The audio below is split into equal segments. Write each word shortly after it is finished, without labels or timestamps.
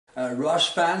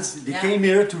Rush fans, they came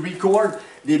here to record.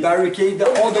 They barricade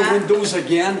all the windows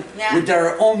again with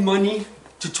their own money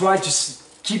to try to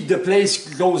keep the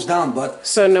place closed down. But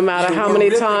so no matter how many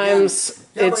times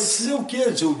it's little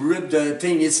kids who rip the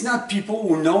thing. It's not people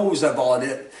who knows about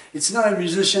it. It's not a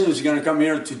musician who's going to come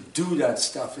here to do that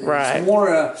stuff. It's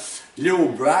more little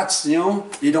brats, you know.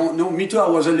 They don't know. Me too, I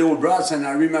was a little brat, and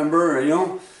I remember, you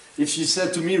know, if she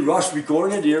said to me, Rush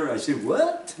recorded here, I said,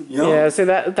 what? You know? Yeah, so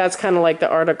that's kind of like the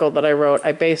article that I wrote.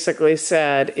 I basically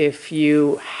said, if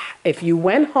you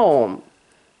went home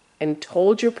and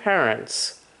told your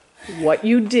parents what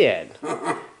you did,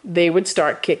 they would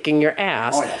start kicking your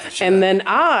ass. Oh, yeah, for sure. And then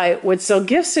I would sell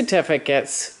gift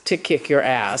certificates to kick your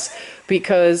ass,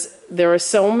 because there are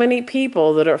so many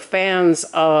people that are fans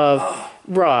of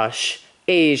Rush,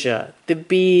 Asia, the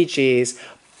Bee Gees,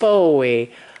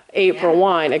 Bowie, April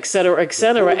Wine, etc.,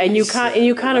 etc., and you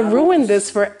kind of ruined this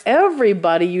for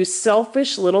everybody, you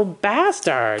selfish little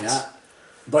bastards. Yeah,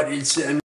 but it's